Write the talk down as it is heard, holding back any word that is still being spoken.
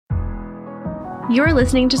You're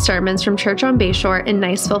listening to sermons from Church on Bayshore in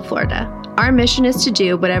Niceville, Florida. Our mission is to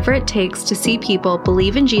do whatever it takes to see people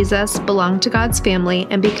believe in Jesus, belong to God's family,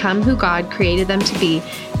 and become who God created them to be,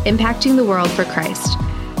 impacting the world for Christ.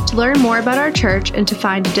 To learn more about our church and to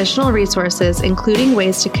find additional resources, including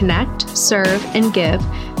ways to connect, serve, and give,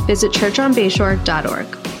 visit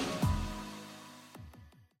churchonbayshore.org.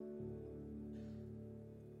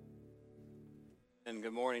 And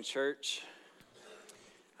good morning, church.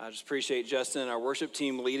 I just appreciate Justin and our worship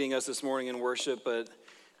team leading us this morning in worship. But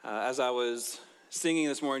as I was singing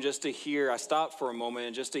this morning, I stopped for a moment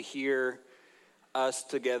and just to hear us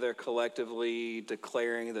together collectively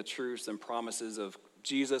declaring the truths and promises of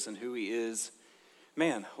Jesus and who he is.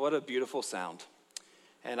 Man, what a beautiful sound.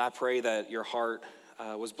 And I pray that your heart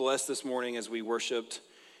was blessed this morning as we worshiped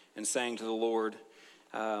and sang to the Lord.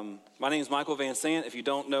 My name is Michael Van Sant. If you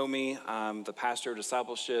don't know me, I'm the pastor of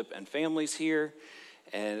discipleship and families here.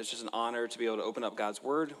 And it's just an honor to be able to open up God's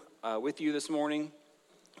word with you this morning.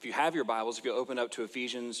 If you have your Bibles, if you'll open up to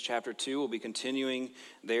Ephesians chapter 2, we'll be continuing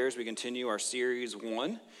there as we continue our series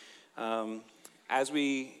 1. As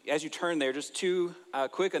you turn there, just two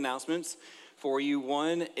quick announcements for you.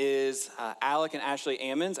 One is Alec and Ashley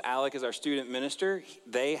Ammons. Alec is our student minister.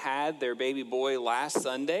 They had their baby boy last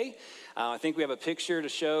Sunday. I think we have a picture to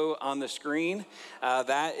show on the screen.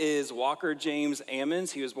 That is Walker James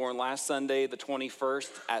Ammons. He was born last Sunday, the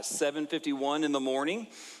 21st, at 7:51 in the morning.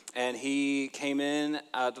 And he came in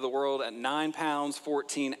to the world at 9 pounds,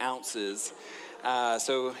 14 ounces.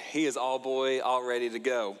 So he is all boy, all ready to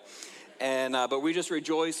go. And but we just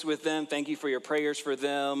rejoice with them. Thank you for your prayers for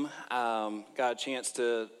them. Got a chance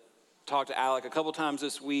to talk to Alec a couple times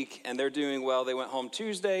this week, and they're doing well. They went home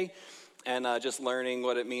Tuesday and just learning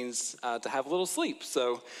what it means to have a little sleep.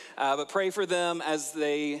 So, but pray for them as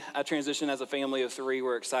they transition as a family of 3.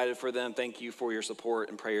 We're excited for them. Thank you for your support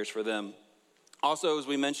and prayers for them. Also, as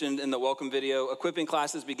we mentioned in the welcome video, equipping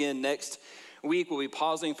classes begin next week. We'll be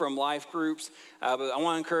pausing from life groups, but I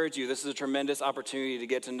want to encourage you, this is a tremendous opportunity to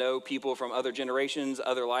get to know people from other generations,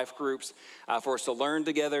 other life groups, for us to learn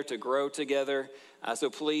together, to grow together.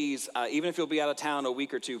 So please, even if you'll be out of town a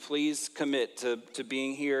week or two, please commit to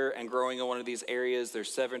being here and growing in one of these areas.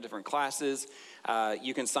 There's 7 different classes.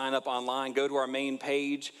 You can sign up online, go to our main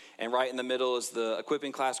page, and right in the middle is the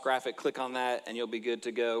equipping class graphic. Click on that, and you'll be good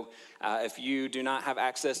to go. If you do not have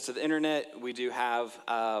access to the internet, we do have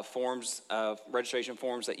registration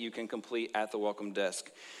forms that you can complete at the welcome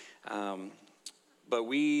desk. But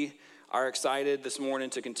we are excited this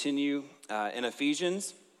morning to continue in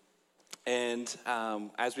Ephesians. And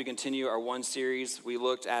as we continue our 1 series, we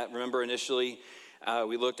looked at, initially,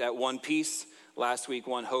 we looked at 1 peace. Last week,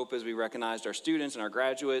 1 hope, as we recognized our students and our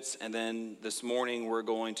graduates. And then this morning, we're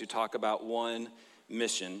going to talk about 1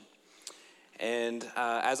 mission. And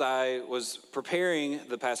as I was preparing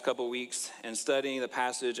the past couple weeks and studying the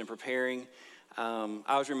passage and preparing,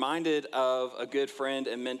 I was reminded of a good friend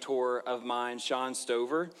and mentor of mine, Sean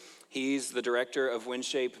Stover. He's the director of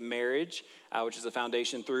WinShape Marriage, which is a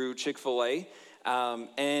foundation through Chick-fil-A.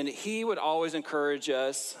 And he would always encourage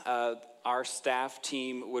us, our staff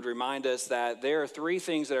team would remind us that there are 3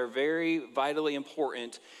 things that are very vitally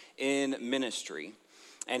important in ministry.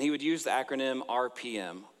 And he would use the acronym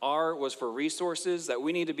RPM. R was for resources, that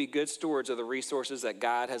we need to be good stewards of the resources that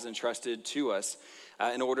God has entrusted to us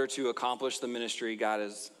in order to accomplish the ministry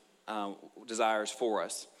God desires for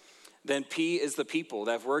us. Then P is the people,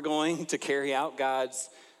 that if we're going to carry out God's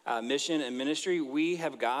mission and ministry, we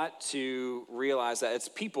have got to realize that it's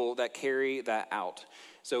people that carry that out.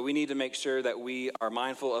 So we need to make sure that we are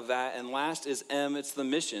mindful of that. And last is M, it's the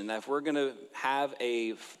mission. That if we're going to have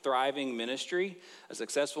a thriving ministry, a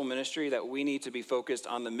successful ministry, that we need to be focused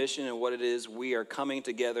on the mission and what it is we are coming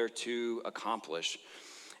together to accomplish.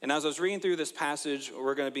 And as I was reading through this passage,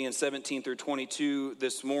 we're going to be in 17 through 22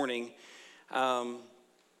 this morning.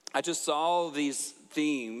 I just saw these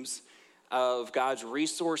themes of God's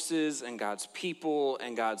resources and God's people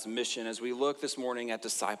and God's mission as we look this morning at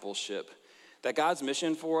discipleship. That God's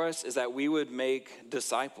mission for us is that we would make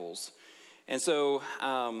disciples. And so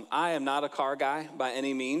I am not a car guy by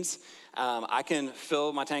any means. I can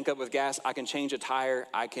fill my tank up with gas. I can change a tire.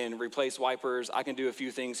 I can replace wipers. I can do a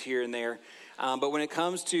few things here and there. But when it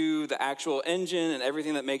comes to the actual engine and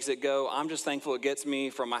everything that makes it go, I'm just thankful it gets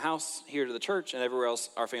me from my house here to the church and everywhere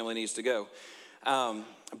else our family needs to go.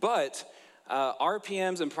 But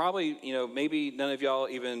RPMs, and probably, maybe none of y'all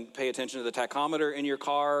even pay attention to the tachometer in your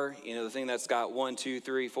car, the thing that's got 1, 2,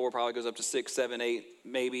 3, 4, probably goes up to 6, 7, 8,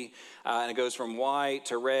 maybe, and it goes from white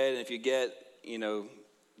to red, and if you get,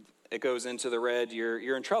 it goes into the red,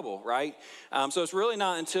 you're in trouble, right? So it's really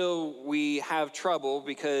not until we have trouble,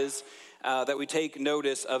 because that we take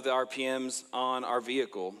notice of the RPMs on our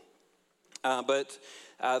vehicle. But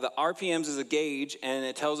the RPMs is a gauge, and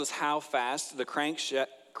it tells us how fast the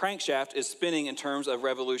crankshaft is spinning in terms of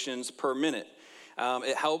revolutions per minute.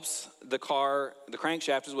 It helps the car, the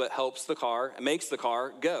crankshaft is what helps the car and makes the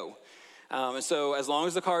car go. And so as long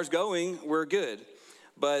as the car is going, we're good.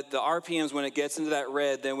 But the RPMs, when it gets into that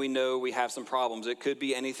red, then we know we have some problems. It could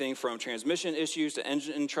be anything from transmission issues to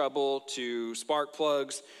engine trouble to spark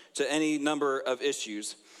plugs to any number of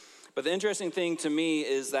issues. But the interesting thing to me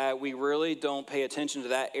is that we really don't pay attention to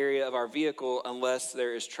that area of our vehicle unless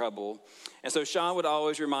there is trouble. And so Sean would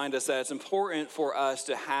always remind us that it's important for us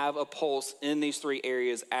to have a pulse in these three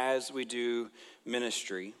areas as we do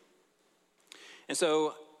ministry. And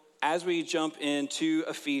so as we jump into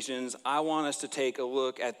Ephesians, I want us to take a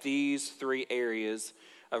look at these three areas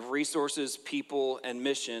of resources, people, and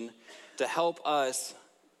mission to help us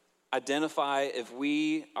identify if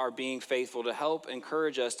we are being faithful, to help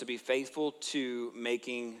encourage us to be faithful to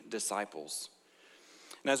making disciples.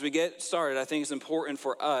 And as we get started, I think it's important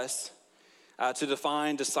for us to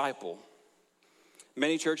define disciple.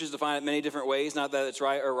 Many churches define it many different ways, not that it's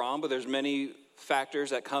right or wrong, but there's many factors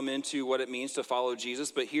that come into what it means to follow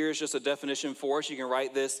Jesus. But here's just a definition for us. You can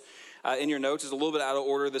write this in your notes. It's a little bit out of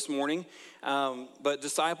order this morning. But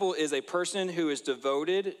disciple is a person who is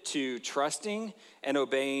devoted to trusting and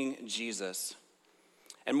obeying Jesus.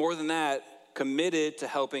 And more than that, committed to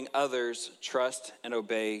helping others trust and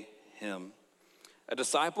obey him. A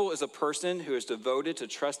disciple is a person who is devoted to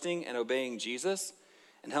trusting and obeying Jesus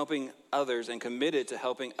and helping others and committed to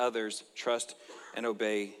helping others trust and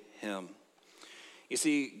obey him. You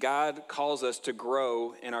see, God calls us to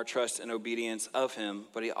grow in our trust and obedience of him,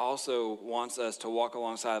 but he also wants us to walk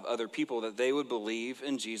alongside of other people that they would believe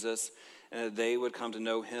in Jesus and that they would come to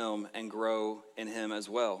know him and grow in him as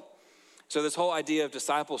well. So this whole idea of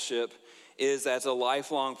discipleship is that it's a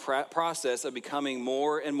lifelong process of becoming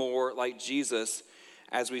more and more like Jesus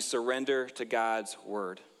as we surrender to God's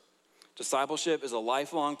word. Discipleship is a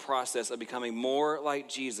lifelong process of becoming more like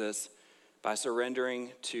Jesus by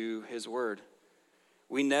surrendering to his word.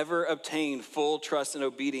 We never obtain full trust and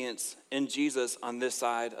obedience in Jesus on this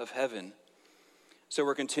side of heaven. So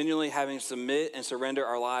we're continually having to submit and surrender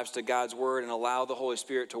our lives to God's word and allow the Holy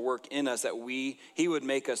Spirit to work in us that he would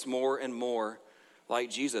make us more and more like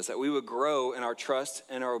Jesus, that we would grow in our trust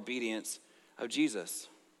and our obedience of Jesus.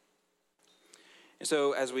 And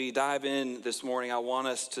so as we dive in this morning, I want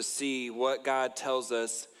us to see what God tells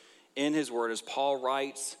us in his word as Paul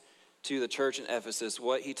writes to the church in Ephesus,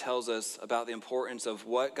 what he tells us about the importance of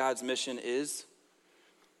what God's mission is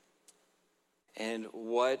and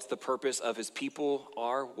what the purpose of his people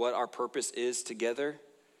are, what our purpose is together.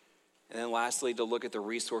 And then lastly, to look at the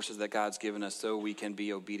resources that God's given us so we can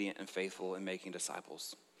be obedient and faithful in making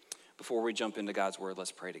disciples. Before we jump into God's word,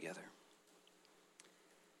 let's pray together.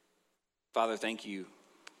 Father, thank you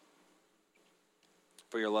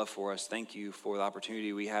for your love for us. Thank you for the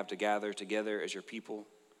opportunity we have to gather together as your people.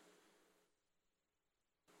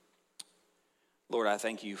 Lord, I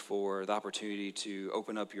thank you for the opportunity to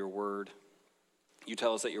open up your word. You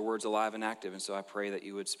tell us that your word's alive and active, and so I pray that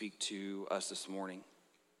you would speak to us this morning.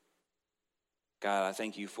 God, I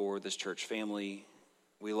thank you for this church family.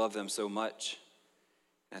 We love them so much.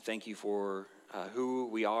 And I thank you for who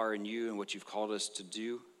we are in you and what you've called us to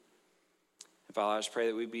do. And Father, I just pray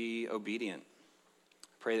that we be obedient.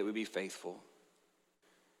 I pray that we be faithful.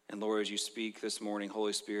 And Lord, as you speak this morning,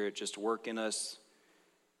 Holy Spirit, just work in us,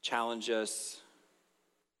 challenge us,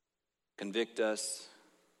 convict us,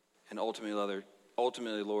 and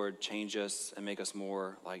ultimately, Lord, change us and make us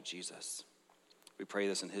more like Jesus. We pray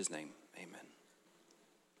this in his name. Amen.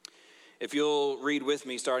 If you'll read with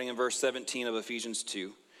me, starting in verse 17 of Ephesians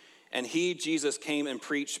 2. And he, Jesus, came and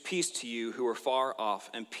preached peace to you who were far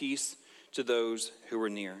off and peace to those who were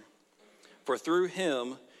near. For through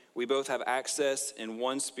him we both have access in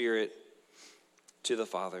one spirit to the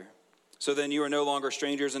Father. So then you are no longer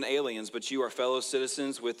strangers and aliens, but you are fellow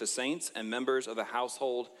citizens with the saints and members of the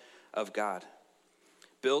household of God,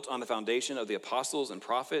 built on the foundation of the apostles and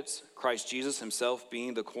prophets, Christ Jesus himself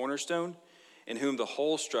being the cornerstone, in whom the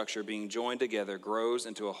whole structure being joined together grows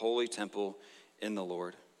into a holy temple in the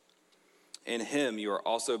Lord. In him you are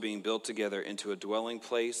also being built together into a dwelling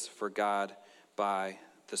place for God by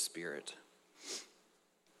the Spirit.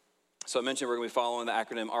 So I mentioned we're going to be following the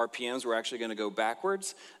acronym RPMs. We're actually going to go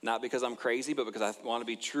backwards, not because I'm crazy, but because I want to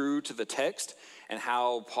be true to the text and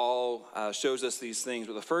how Paul shows us these things.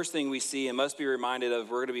 But the first thing we see and must be reminded of,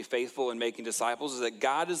 we're going to be faithful in making disciples, is that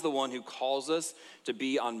God is the one who calls us to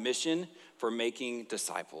be on mission for making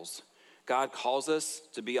disciples. God calls us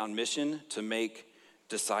to be on mission to make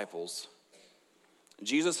disciples.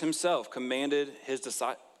 Jesus himself commanded his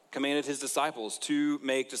disciples to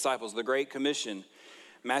make disciples, the Great Commission,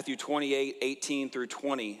 Matthew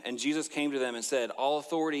 28:18-20. And Jesus came to them and said, "All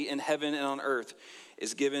authority in heaven and on earth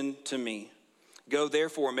is given to me. Go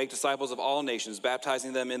therefore and make disciples of all nations,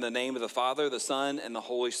 baptizing them in the name of the Father, the Son, and the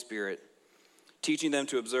Holy Spirit, teaching them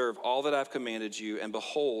to observe all that I've commanded you. And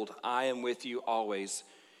behold, I am with you always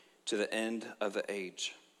to the end of the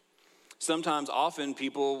age." Often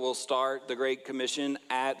people will start the Great Commission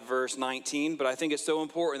at verse 19, but I think it's so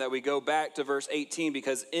important that we go back to verse 18,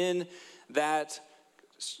 because in that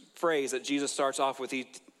phrase that Jesus starts off with, he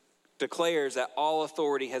declares that all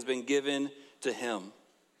authority has been given to him.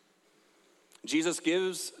 Jesus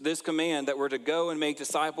gives this command that we're to go and make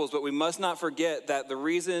disciples, but we must not forget that the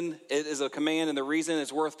reason it is a command and the reason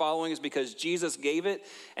it's worth following is because Jesus gave it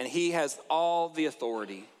and he has all the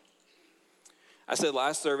authority. I said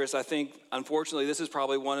last service, I think, unfortunately, this is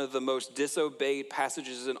probably one of the most disobeyed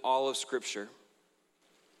passages in all of Scripture.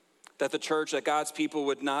 That the church, that God's people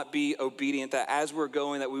would not be obedient, that as we're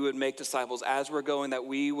going, that we would make disciples, as we're going, that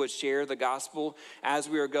we would share the gospel, as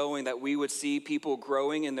we are going, that we would see people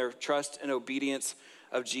growing in their trust and obedience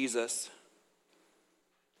of Jesus.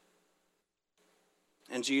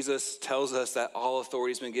 And Jesus tells us that all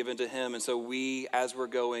authority has been given to him, and so we, as we're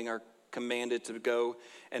going, are commanded to go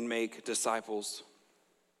and make disciples,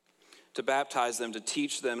 to baptize them, to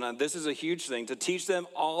teach them. Now, this is a huge thing, to teach them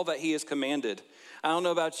all that he has commanded. I don't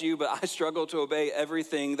know about you, but I struggle to obey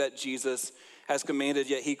everything that Jesus has commanded,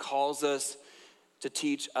 yet he calls us to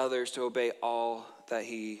teach others to obey all that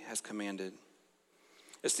he has commanded.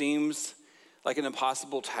 It seems like an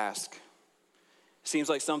impossible task. It seems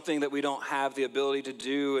like something that we don't have the ability to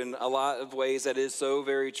do. In a lot of ways, that is so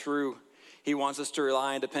very true. He wants us to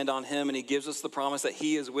rely and depend on him, and he gives us the promise that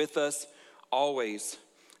he is with us always.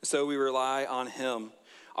 So we rely on him.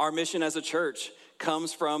 Our mission as a church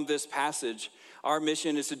comes from this passage. Our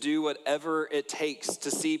mission is to do whatever it takes to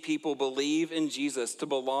see people believe in Jesus, to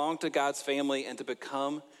belong to God's family, and to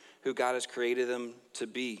become who God has created them to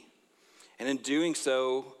be. And in doing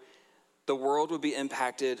so, the world would be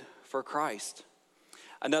impacted for Christ.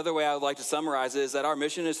 Another way I would like to summarize it is that our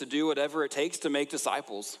mission is to do whatever it takes to make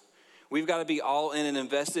disciples. We've got to be all in and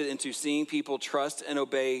invested into seeing people trust and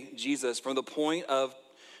obey Jesus, from the point of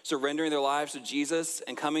surrendering their lives to Jesus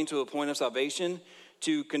and coming to a point of salvation,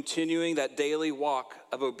 to continuing that daily walk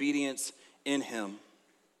of obedience in him.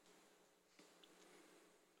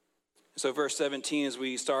 So verse 17, as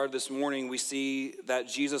we started this morning, we see that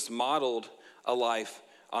Jesus modeled a life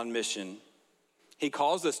on mission. He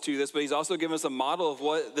calls us to this, but he's also given us a model of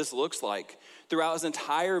what this looks like. Throughout his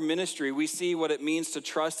entire ministry, we see what it means to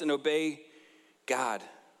trust and obey God.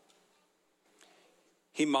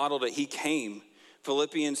 He modeled it. He came.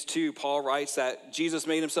 Philippians 2, Paul writes that Jesus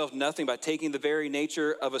made himself nothing by taking the very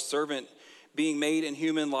nature of a servant, being made in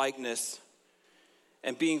human likeness,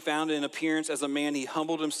 and being found in appearance as a man, he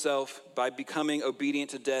humbled himself by becoming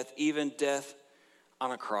obedient to death, even death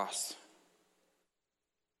on a cross.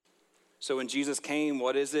 So when Jesus came,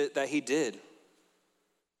 what is it that he did?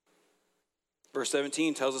 Verse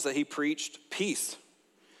 17 tells us that he preached peace.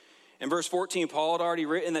 In verse 14, Paul had already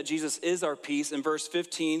written that Jesus is our peace. In verse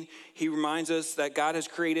 15, he reminds us that God has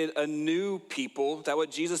created a new people, that what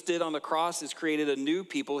Jesus did on the cross has created a new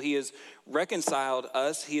people. He has reconciled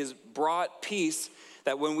us. He has brought peace,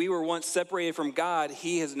 that when we were once separated from God,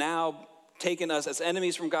 he has now taken us as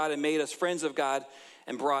enemies from God and made us friends of God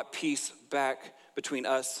and brought peace back between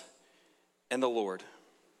us and the Lord.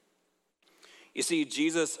 You see,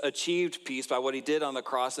 Jesus achieved peace by what he did on the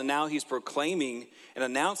cross, and now he's proclaiming and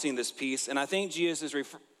announcing this peace. And I think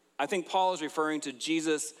Paul is referring to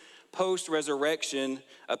Jesus' post-resurrection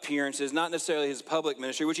appearances, not necessarily his public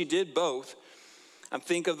ministry, which he did both. I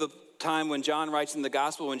think of the time when John writes in the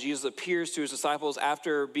gospel when Jesus appears to his disciples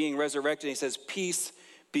after being resurrected, and he says, "Peace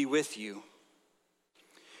be with you."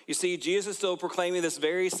 You see, Jesus is still proclaiming this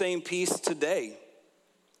very same peace today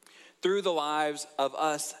through the lives of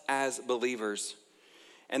us as believers.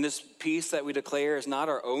 And this peace that we declare is not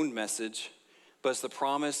our own message, but it's the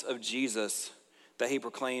promise of Jesus that he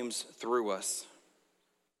proclaims through us.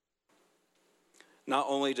 Not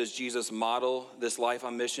only does Jesus model this life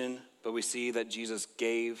on mission, but we see that Jesus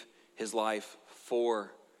gave his life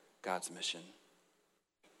for God's mission.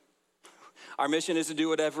 Our mission is to do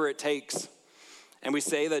whatever it takes. And we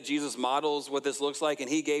say that Jesus models what this looks like, and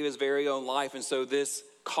he gave his very own life. And so this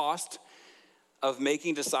cost of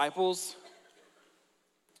making disciples,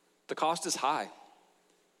 the cost is high.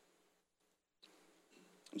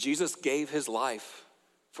 Jesus gave his life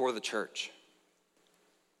for the church.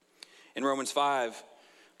 In Romans 5,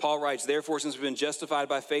 Paul writes, therefore, since we've been justified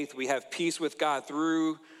by faith, we have peace with God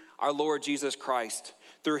through our Lord Jesus Christ.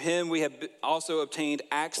 Through him, we have also obtained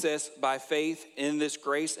access by faith in this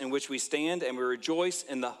grace in which we stand, and we rejoice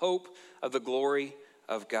in the hope of the glory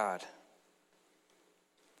of God.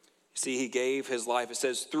 See, he gave his life. It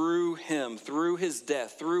says through him, through his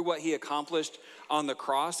death, through what he accomplished on the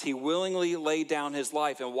cross, he willingly laid down his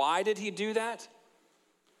life. And why did he do that?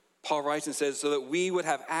 Paul writes and says, so that we would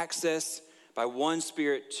have access by one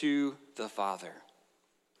Spirit to the Father.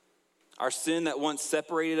 Our sin that once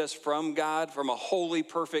separated us from God, from a holy,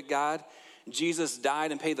 perfect God, Jesus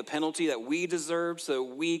died and paid the penalty that we deserved so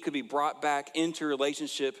we could be brought back into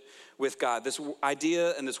relationship with God. This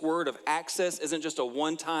idea and this word of access isn't just a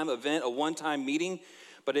one-time event, a one-time meeting,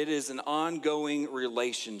 but it is an ongoing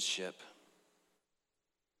relationship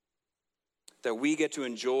that we get to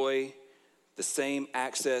enjoy the same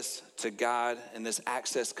access to God, and this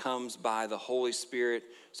access comes by the Holy Spirit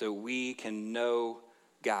so we can know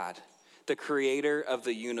God, the creator of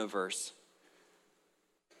the universe.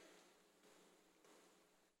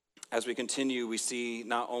 As we continue, we see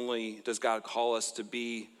not only does God call us to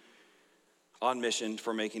be on mission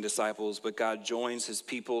for making disciples, but God joins his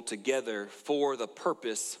people together for the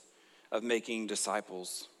purpose of making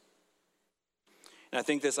disciples. And I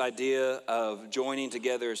think this idea of joining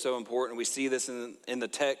together is so important. We see this in the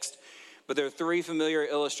text, but there are three familiar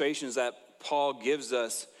illustrations that Paul gives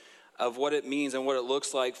us of what it means and what it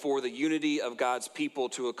looks like for the unity of God's people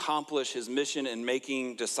to accomplish his mission in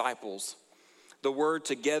making disciples. The word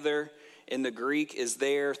together in the Greek is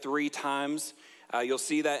there 3 times. You'll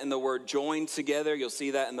see that in the word joined together. You'll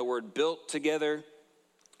see that in the word built together.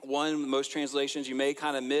 One, most translations you may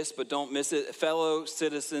kind of miss, but don't miss it. Fellow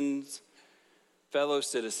citizens.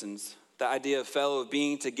 The idea of fellow, of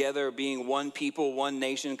being together, being one people, one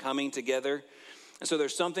nation coming together. And so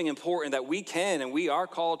there's something important that we can and we are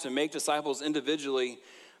called to make disciples individually,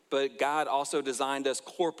 but God also designed us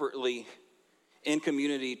corporately in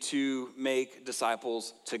community to make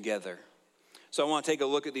disciples together. So I want to take a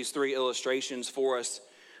look at these 3 illustrations for us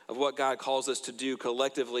of what God calls us to do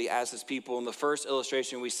collectively as his people. And the first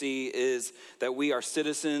illustration we see is that we are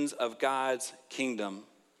citizens of God's kingdom.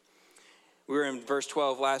 We were in verse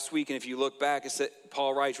 12 last week, and if you look back,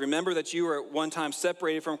 Paul writes, remember that you were at one time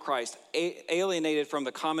separated from Christ, alienated from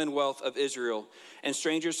the commonwealth of Israel, and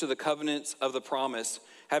strangers to the covenants of the promise,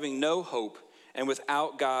 having no hope and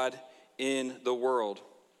without God in the world.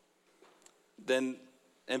 Then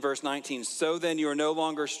in verse 19, so then you are no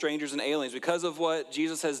longer strangers and aliens. Because of what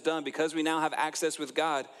Jesus has done, because we now have access with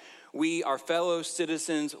God, we are fellow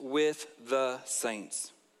citizens with the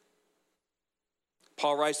saints.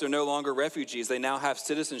 Paul writes they're no longer refugees. They now have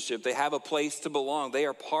citizenship. They have a place to belong. They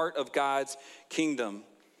are part of God's kingdom.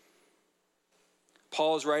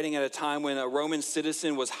 Paul is writing at a time when a Roman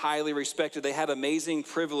citizen was highly respected. They had amazing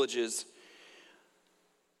privileges.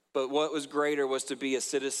 But what was greater was to be a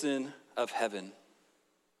citizen of heaven.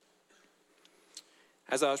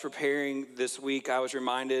 As I was preparing this week, I was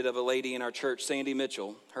reminded of a lady in our church, Sandy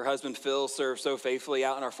Mitchell. Her husband, Phil, served so faithfully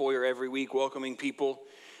out in our foyer every week, welcoming people.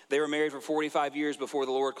 They were married for 45 years before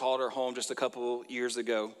the Lord called her home just a couple years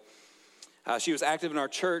ago. She was active in our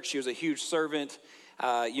church. She was a huge servant.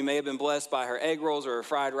 You may have been blessed by her egg rolls or her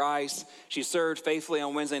fried rice. She served faithfully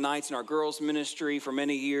on Wednesday nights in our girls' ministry for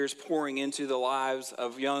many years, pouring into the lives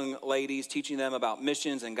of young ladies, teaching them about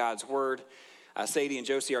missions and God's word. Sadie and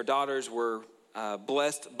Josie, our daughters, were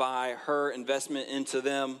blessed by her investment into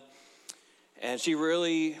them. And she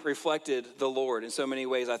really reflected the Lord in so many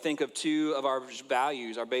ways. I think of 2 of our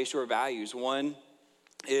values, our Bayshore values. One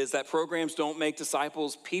is that programs don't make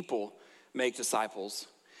disciples, people make disciples.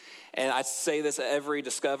 And I say this at every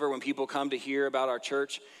Discover when people come to hear about our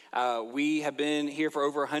church. We have been here for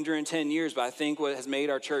over 110 years, but I think what has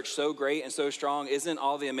made our church so great and so strong isn't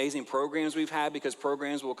all the amazing programs we've had, because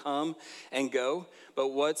programs will come and go. But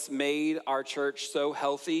what's made our church so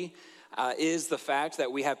healthy is the fact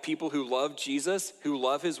that we have people who love Jesus, who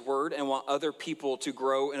love his word, and want other people to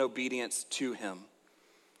grow in obedience to him.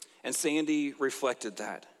 And Sandy reflected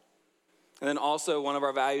that. And then also one of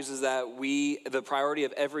our values is that the priority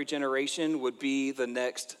of every generation would be the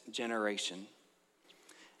next generation.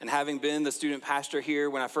 And having been the student pastor here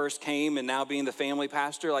when I first came, and now being the family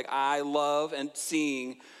pastor, I love and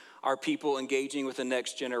seeing our people engaging with the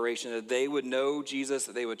next generation, that they would know Jesus,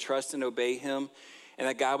 that they would trust and obey him, and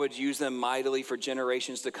that God would use them mightily for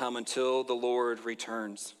generations to come until the Lord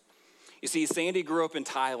returns. You see, Sandy grew up in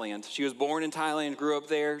Thailand. She was born in Thailand, grew up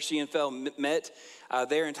there. She and Phil met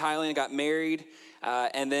there in Thailand, got married,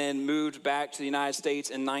 and then moved back to the United States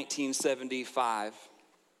in 1975.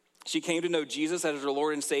 She came to know Jesus as her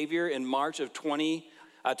Lord and Savior in March of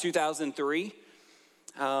 2003.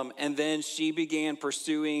 And then she began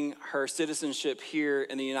pursuing her citizenship here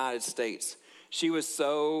in the United States. She was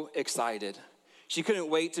so excited. She couldn't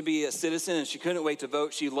wait to be a citizen, and she couldn't wait to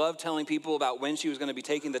vote. She loved telling people about when she was going to be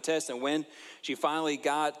taking the test, and when she finally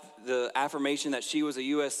got the affirmation that she was a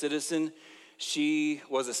U.S. citizen, she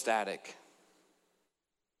was ecstatic.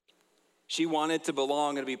 She wanted to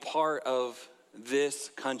belong and to be part of this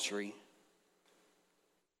country.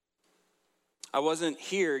 I wasn't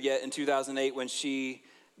here yet in 2008 when she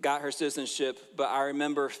got her citizenship, but I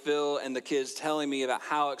remember Phil and the kids telling me about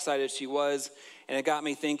how excited she was, and it got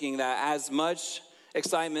me thinking that as much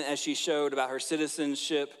excitement as she showed about her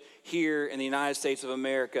citizenship here in the United States of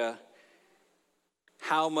America,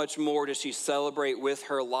 how much more does she celebrate with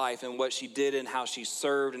her life and what she did and how she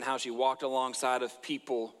served and how she walked alongside of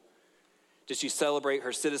people? Did she celebrate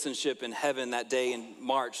her citizenship in heaven that day in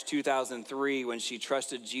March 2003 when she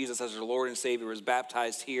trusted Jesus as her Lord and Savior, was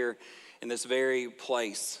baptized here in this very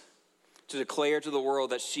place to declare to the world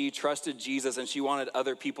that she trusted Jesus and she wanted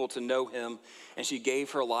other people to know him, and she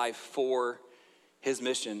gave her life for his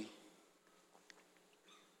mission?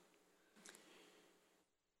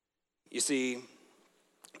 You see,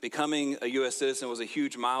 becoming a U.S. citizen was a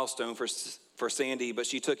huge milestone for Sandy, but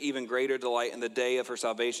she took even greater delight in the day of her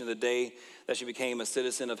salvation, the day that she became a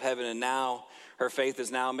citizen of heaven. And now her faith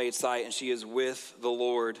is now made sight, and she is with the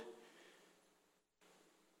Lord.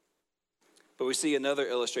 But we see another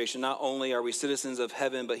illustration. Not only are we citizens of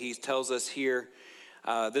heaven, but he tells us here,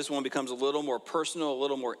 this one becomes a little more personal, a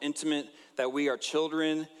little more intimate, that we are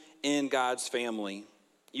children in God's family.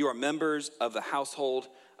 You are members of the household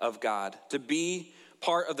of God. To be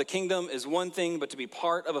part of the kingdom is one thing, but to be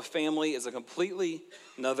part of a family is a completely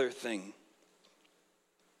another thing.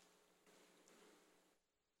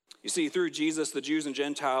 You see, through Jesus, the Jews and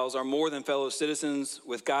Gentiles are more than fellow citizens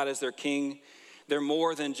with God as their king. They're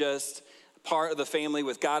more than just part of the family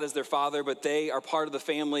with God as their father, but they are part of the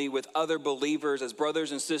family with other believers as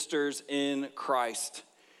brothers and sisters in Christ.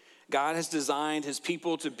 God has designed his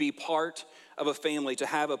people to be part of a family, to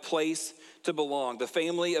have a place to belong. The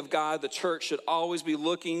family of God, the church, should always be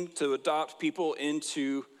looking to adopt people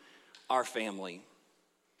into our family.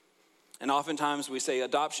 And oftentimes we say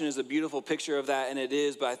adoption is a beautiful picture of that, and it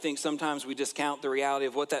is, but I think sometimes we discount the reality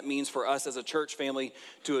of what that means for us as a church family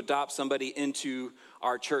to adopt somebody into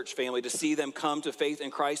our church family, to see them come to faith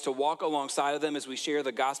in Christ, to walk alongside of them as we share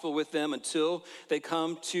the gospel with them until they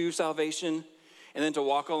come to salvation, and then to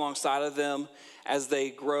walk alongside of them as they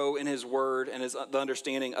grow in his word and the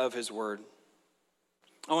understanding of his word.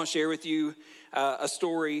 I want to share with you a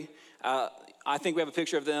story. I think we have a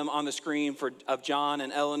picture of them on the screen of John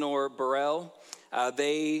and Eleanor Burrell.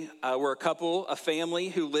 They were a family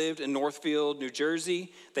who lived in Northfield, New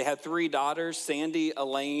Jersey. They had 3 daughters, Sandy,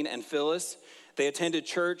 Elaine, and Phyllis. They attended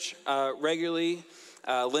church regularly,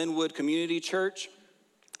 Linwood Community Church,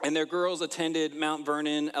 and their girls attended Mount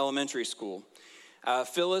Vernon Elementary School.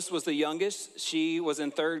 Phyllis was the youngest. She was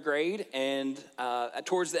in 3rd grade, and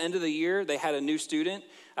towards the end of the year, they had a new student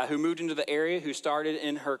who moved into the area who started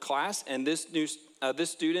in her class, and this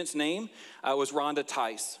student's name was Rhonda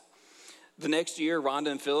Tice. The next year, Rhonda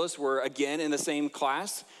and Phyllis were again in the same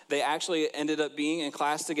class. They actually ended up being in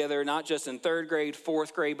class together, not just in 3rd grade,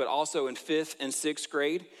 4th grade, but also in 5th and 6th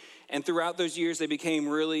grade. And throughout those years, they became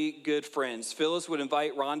really good friends. Phyllis would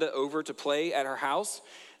invite Rhonda over to play at her house.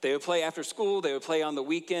 They would play after school. They would play on the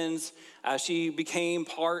weekends. She became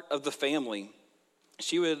part of the family.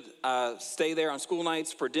 She would stay there on school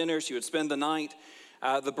nights for dinner. She would spend the night.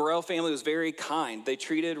 The Burrell family was very kind. They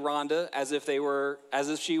treated Rhonda as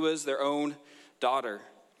if she was their own daughter.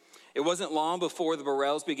 It wasn't long before the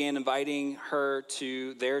Burrells began inviting her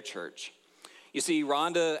to their church. You see,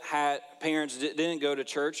 Rhonda had parents didn't go to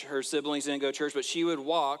church. Her siblings didn't go to church, but she would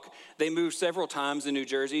walk. They moved several times in New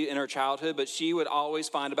Jersey in her childhood, but she would always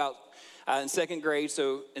find about in 2nd grade.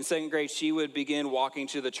 So in 2nd grade, she would begin walking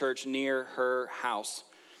to the church near her house.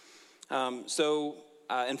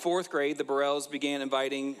 In 4th grade, the Burrells began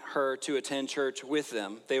inviting her to attend church with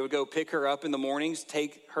them. They would go pick her up in the mornings,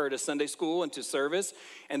 take her to Sunday school and to service,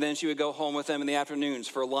 and then she would go home with them in the afternoons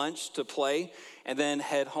for lunch, to play, and then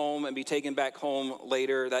head home and be taken back home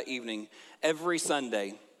later that evening. Every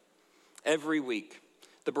Sunday, every week,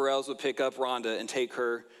 the Burrells would pick up Rhonda and take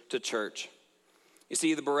her to church. You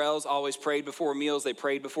see, the Burrells always prayed before meals. They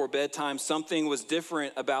prayed before bedtime. Something was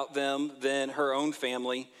different about them than her own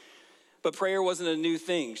family. But prayer wasn't a new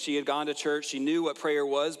thing. She had gone to church. She knew what prayer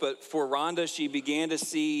was. But for Rhonda, she began to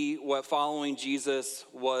see what following Jesus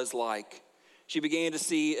was like. She began to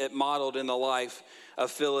see it modeled in the life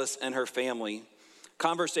of Phyllis and her family.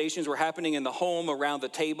 Conversations were happening in the home, around the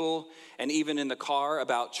table, and even in the car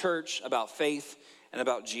about church, about faith, and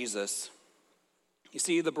about Jesus. You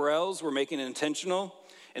see, the Burrells were making an intentional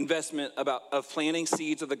investment of planting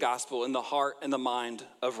seeds of the gospel in the heart and the mind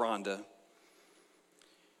of Rhonda.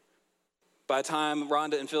 By the time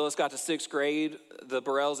Rhonda and Phyllis got to 6th grade, the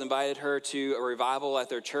Burrells invited her to a revival at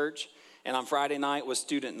their church, and on Friday night was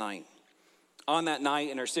student night. On that night,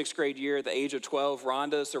 in her 6th grade year, at the age of 12,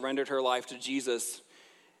 Rhonda surrendered her life to Jesus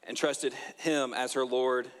and trusted him as her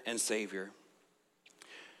Lord and Savior.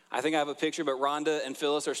 I think I have a picture, but Rhonda and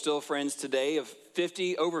Phyllis are still friends today of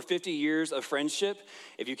over 50 years of friendship.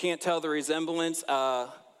 If you can't tell the resemblance,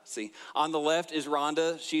 on the left is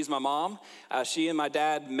Rhonda. She's my mom. She and my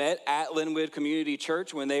dad met at Linwood Community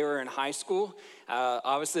Church when they were in high school.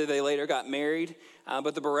 Obviously, they later got married.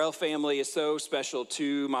 But the Burrell family is so special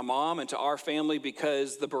to my mom and to our family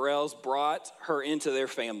because the Burrells brought her into their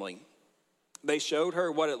family. They showed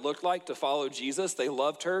her what it looked like to follow Jesus. They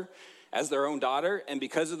loved her as their own daughter. And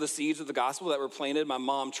because of the seeds of the gospel that were planted, my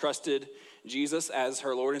mom trusted Jesus as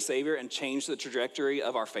her Lord and Savior and changed the trajectory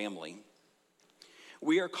of our family.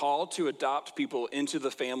 We are called to adopt people into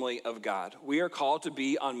the family of God. We are called to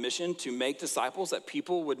be on mission to make disciples that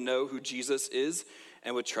people would know who Jesus is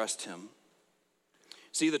and would trust him.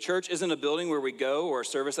 See, the church isn't a building where we go or a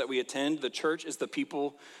service that we attend. The church is the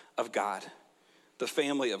people of God, the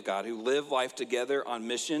family of God, who live life together on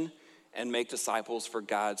mission and make disciples for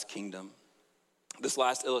God's kingdom. This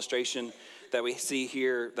last illustration that we see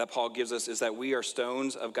here that Paul gives us is that we are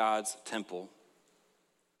stones of God's temple.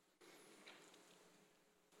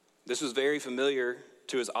 This was very familiar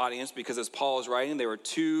to his audience because as Paul is writing, there were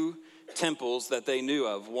 2 temples that they knew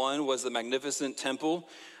of. One was the magnificent temple,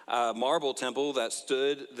 marble temple that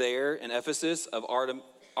stood there in Ephesus of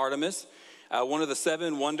Artemis, one of the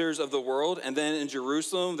 7 wonders of the world. And then in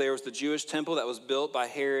Jerusalem, there was the Jewish temple that was built by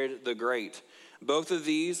Herod the Great. Both of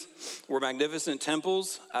these were magnificent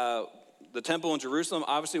temples. The temple in Jerusalem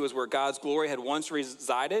obviously was where God's glory had once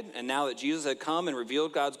resided. And now that Jesus had come and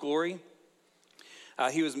revealed God's glory,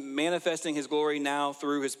 he was manifesting his glory now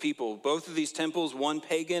through his people. Both of these temples, one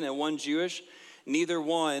pagan and one Jewish, neither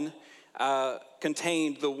one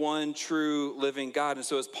contained the one true living God. And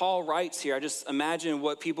so as Paul writes here, I just imagine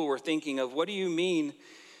what people were thinking of. What do you mean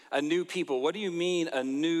a new people? What do you mean a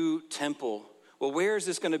new temple? Well, where is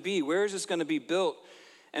this going to be? Where is this going to be built?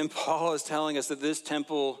 And Paul is telling us that this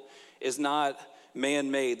temple is not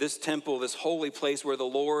man-made. This temple, this holy place where the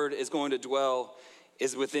Lord is going to dwell,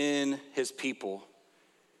 is within his people.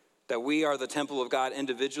 That we are the temple of God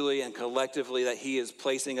individually and collectively, that he is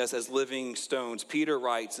placing us as living stones. Peter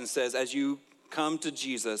writes and says, as you come to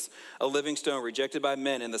Jesus, a living stone rejected by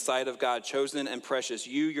men in the sight of God, chosen and precious,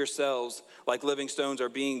 you yourselves, like living stones, are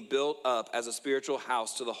being built up as a spiritual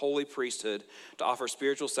house to the holy priesthood to offer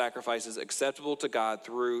spiritual sacrifices acceptable to God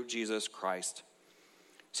through Jesus Christ.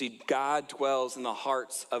 See, God dwells in the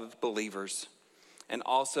hearts of believers and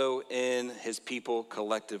also in his people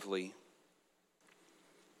collectively.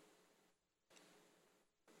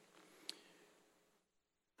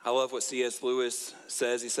 I love what C.S. Lewis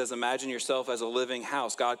says. He says, imagine yourself as a living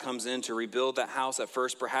house. God comes in to rebuild that house. At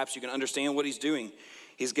first, perhaps you can understand what he's doing.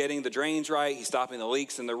 He's getting the drains right. He's stopping the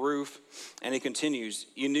leaks in the roof. And he continues,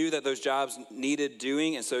 you knew that those jobs needed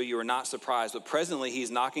doing, and so you were not surprised. But presently, he's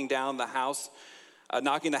knocking the house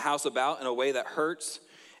about in a way that hurts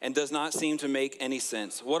and does not seem to make any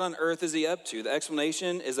sense. What on earth is he up to? The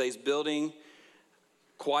explanation is that he's building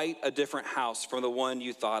quite a different house from the one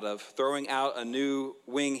you thought of, throwing out a new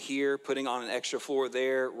wing here, putting on an extra floor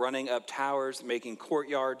there, running up towers, making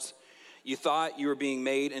courtyards. You thought you were being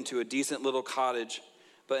made into a decent little cottage,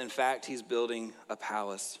 but in fact, he's building a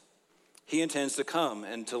palace. He intends to come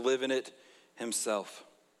and to live in it himself.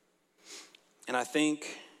 And I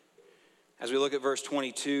think as we look at verse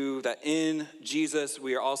 22, that in Jesus,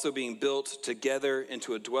 we are also being built together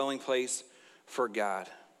into a dwelling place for God.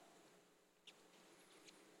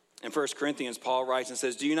 In 1 Corinthians, Paul writes and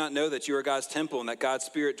says, do you not know that you are God's temple and that God's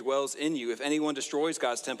Spirit dwells in you? If anyone destroys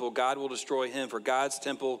God's temple, God will destroy him, for God's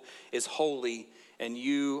temple is holy, and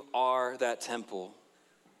you are that temple.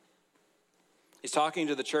 He's talking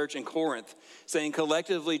to the church in Corinth, saying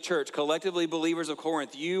collectively, church, collectively believers of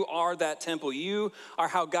Corinth, you are that temple. You are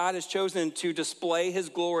how God has chosen to display his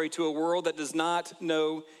glory to a world that does not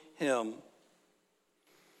know him.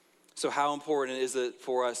 So how important is it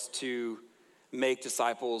for us to make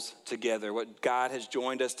disciples together? What God has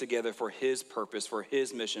joined us together for his purpose, for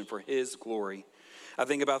his mission, for his glory. I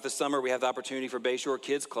think about this summer, we have the opportunity for Bayshore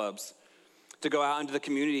Kids Clubs to go out into the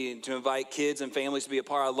community and to invite kids and families to be a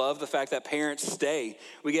part. I love the fact that parents stay.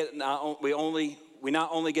 We we not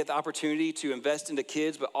only get the opportunity to invest into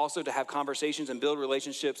kids, but also to have conversations and build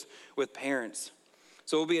relationships with parents.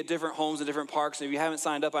 So we'll be at different homes and different parks. And if you haven't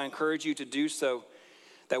signed up, I encourage you to do so,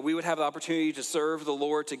 that we would have the opportunity to serve the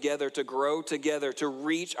Lord together, to grow together, to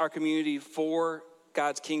reach our community for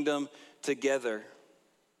God's kingdom together.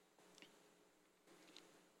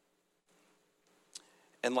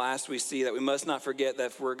 And last, we see that we must not forget that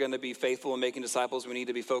if we're going to be faithful in making disciples, we need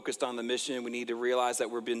to be focused on the mission. We need to realize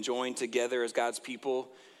that we've been joined together as God's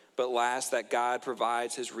people. But last, that God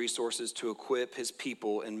provides his resources to equip his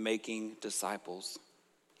people in making disciples.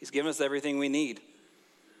 He's given us everything we need.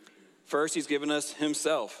 First, he's given us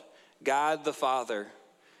himself. God the Father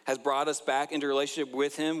has brought us back into relationship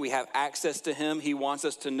with him. We have access to him. He wants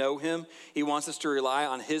us to know him. He wants us to rely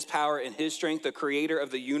on his power and his strength, the creator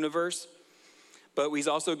of the universe. But he's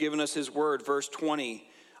also given us his word. Verse 20,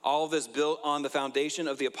 all of this built on the foundation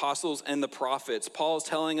of the apostles and the prophets. Paul is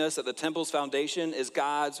telling us that the temple's foundation is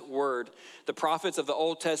God's word. The prophets of the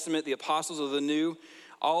Old Testament, the apostles of the New,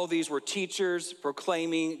 all of these were teachers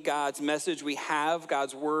proclaiming God's message. We have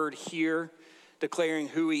God's word here, declaring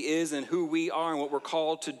who he is and who we are and what we're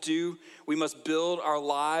called to do. We must build our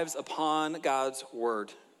lives upon God's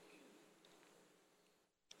word.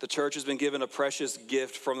 The church has been given a precious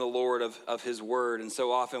gift from the Lord of his word, and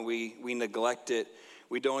so often we neglect it.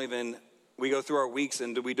 We go through our weeks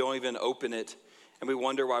and we don't even open it, and we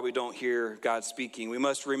wonder why we don't hear God speaking. We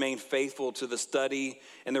must remain faithful to the study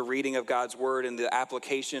and the reading of God's word and the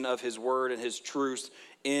application of his word and his truths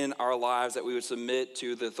in our lives, that we would submit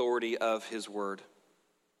to the authority of his word.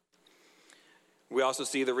 We also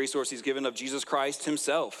see the resource he's given of Jesus Christ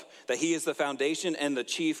himself, that he is the foundation and the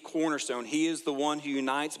chief cornerstone. He is the one who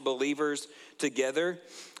unites believers together.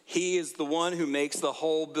 He is the one who makes the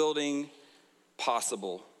whole building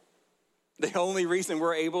possible. The only reason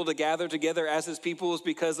we're able to gather together as his people is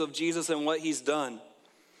because of Jesus and what he's done.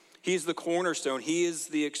 He's the cornerstone. He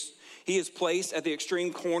is placed at the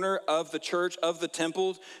extreme corner of the church, of the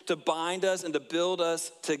temple, to bind us and to build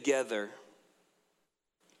us together.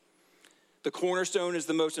 The cornerstone is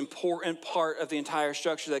the most important part of the entire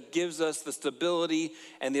structure that gives us the stability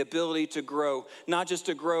and the ability to grow. Not just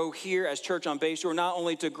to grow here as Church on Bayshore, not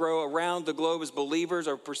only to grow around the globe as believers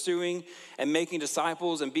are pursuing and making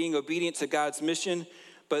disciples and being obedient to God's mission,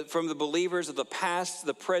 but from the believers of the past,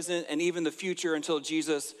 the present, and even the future until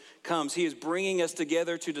Jesus comes. He is bringing us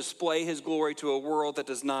together to display his glory to a world that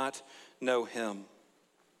does not know him.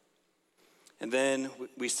 And then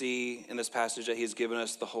we see in this passage that he has given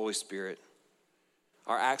us the Holy Spirit.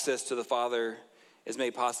 Our access to the Father is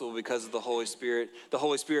made possible because of the Holy Spirit. The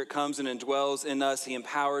Holy Spirit comes and indwells in us. He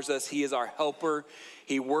empowers us. He is our helper.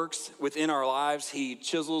 He works within our lives. He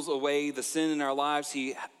chisels away the sin in our lives.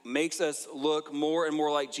 He makes us look more and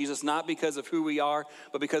more like Jesus, not because of who we are,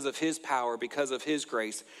 but because of his power, because of his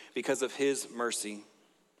grace, because of his mercy.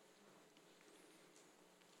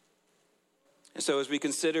 And so as we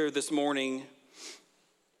consider this morning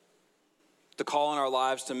the call on our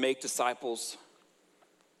lives to make disciples,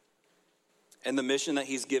 and the mission that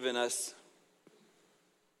he's given us,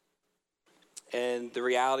 and the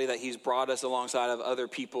reality that he's brought us alongside of other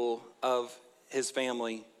people of his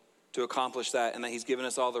family to accomplish that, and that he's given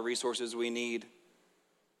us all the resources we need,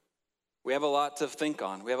 we have a lot to think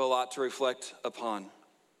on. We have a lot to reflect upon.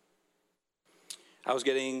 I was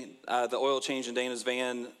getting the oil change in Dana's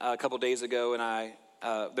van a couple days ago, and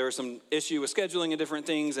there was some issue with scheduling and different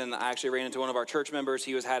things, and I actually ran into one of our church members.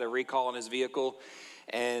 He had a recall on his vehicle,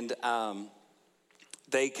 and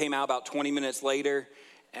they came out about 20 minutes later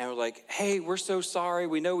and were like, hey, we're so sorry.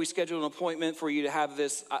 We know we scheduled an appointment for you to have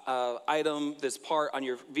this item, this part on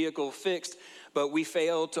your vehicle fixed, but we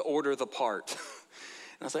failed to order the part. And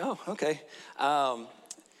I was like, oh, okay.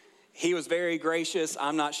 He was very gracious.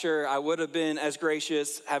 I'm not sure I would have been as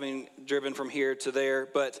gracious having driven from here to there,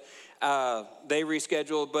 but they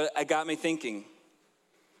rescheduled. But it got me thinking,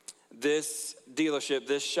 this dealership,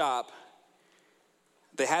 this shop,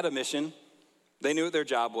 they had a mission. They knew what their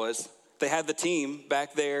job was. They had the team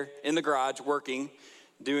back there in the garage working,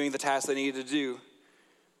 doing the tasks they needed to do,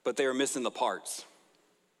 but they were missing the parts.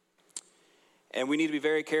 And we need to be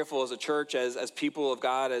very careful as a church, as people of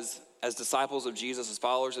God, as disciples of Jesus, as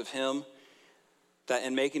followers of him, that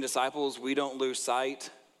in making disciples, we don't lose sight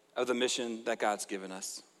of the mission that God's given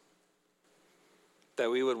us. That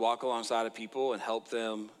we would walk alongside of people and help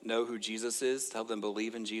them know who Jesus is, help them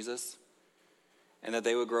believe in Jesus, and that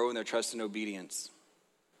they would grow in their trust and obedience.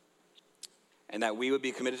 And that we would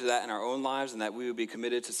be committed to that in our own lives, and that we would be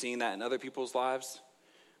committed to seeing that in other people's lives.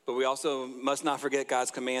 But we also must not forget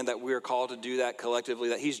God's command that we are called to do that collectively,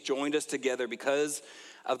 that he's joined us together because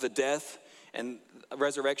of the death and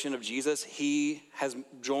resurrection of Jesus, he has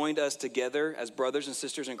joined us together as brothers and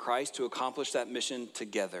sisters in Christ to accomplish that mission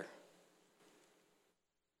together.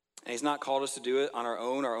 And he's not called us to do it on our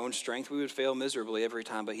own strength. We would fail miserably every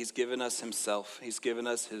time, but he's given us himself. He's given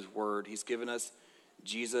us his word. He's given us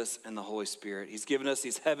Jesus and the Holy Spirit. He's given us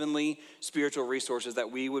these heavenly spiritual resources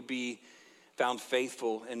that we would be found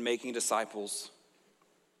faithful in making disciples.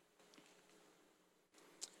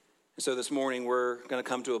 And so this morning, we're going to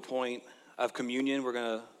come to a point of communion. We're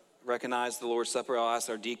going to recognize the Lord's Supper. I'll ask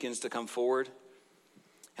our deacons to come forward.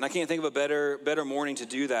 And I can't think of a better morning to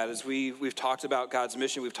do that. As we've talked about God's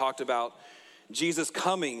mission, we've talked about Jesus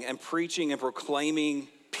coming and preaching and proclaiming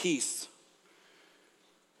peace.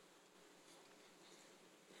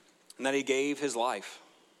 And that he gave his life.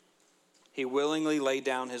 He willingly laid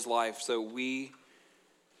down his life so we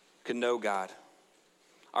could know God.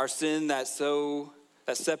 Our sin that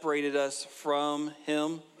separated us from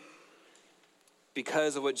him,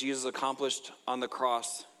 because of what Jesus accomplished on the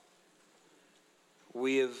cross,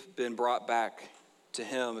 we have been brought back to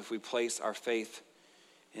him if we place our faith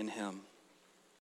in him.